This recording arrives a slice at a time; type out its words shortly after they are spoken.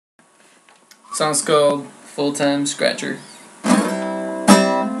Song's called Full-Time Scratcher.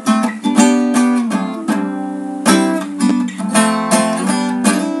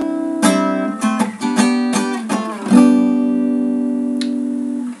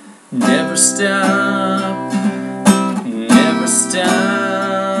 Never stop, never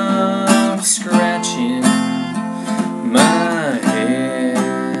stop scratching my head.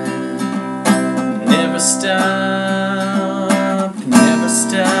 Never stop, never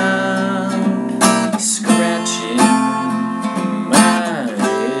stop scratching my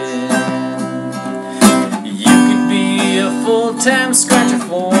head. You could be a full-time scratcher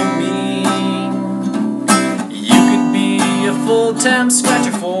for me. You could be a full-time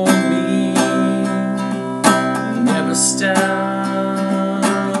scratcher for me. Never stop,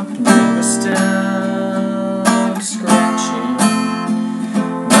 never stop scratching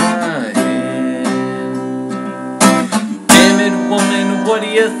my head. Damn it, woman, what do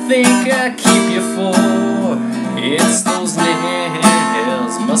you think I keep you for? It's those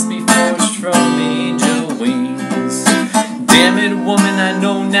nails, must be forged from angel wings. Damn it, woman, I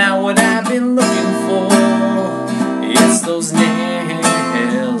know now what I've been looking for. It's those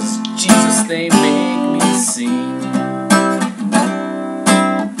nails, Jesus, they make me sing.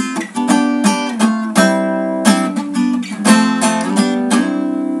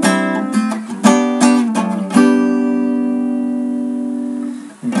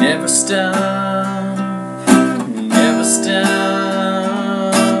 Never stop, never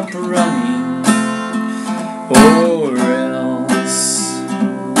stop running, or else.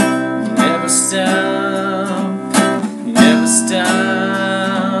 Never stop, never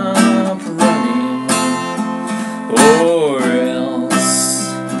stop running, or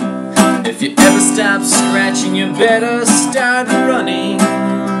else. If you ever stop scratching, you better start running.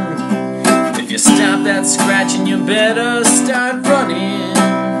 If you stop that scratching, you better start running.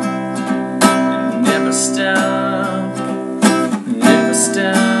 Never stop, never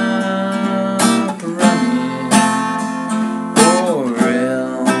stop running, or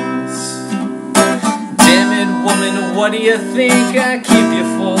else. Damn it, woman, what do you think I keep you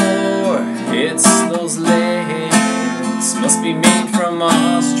for? It's those legs, must be made from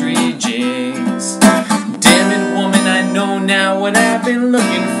ostrich eggs. Damn it, woman, I know now what I've been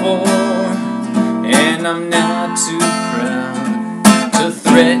looking for, and I'm not too proud to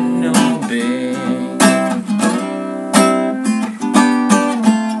threaten or beg.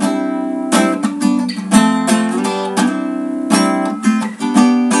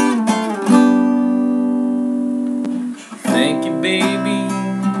 Thank you, baby.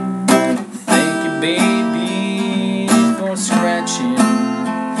 Thank you, baby, for scratching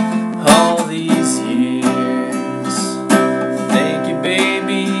all these years. Thank you,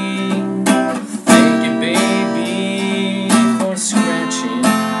 baby. Thank you, baby, for scratching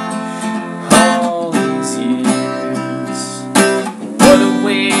all these years. What a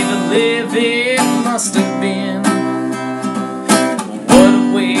way to live it must have been. What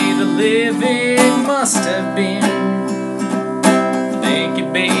a way to live it must have been. Thank you,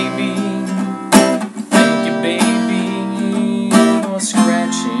 baby. Thank you, baby, for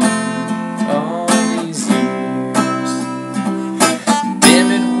scratching all these years.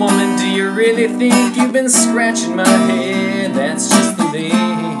 Damn it, woman, do you really think you've been scratching my head? That's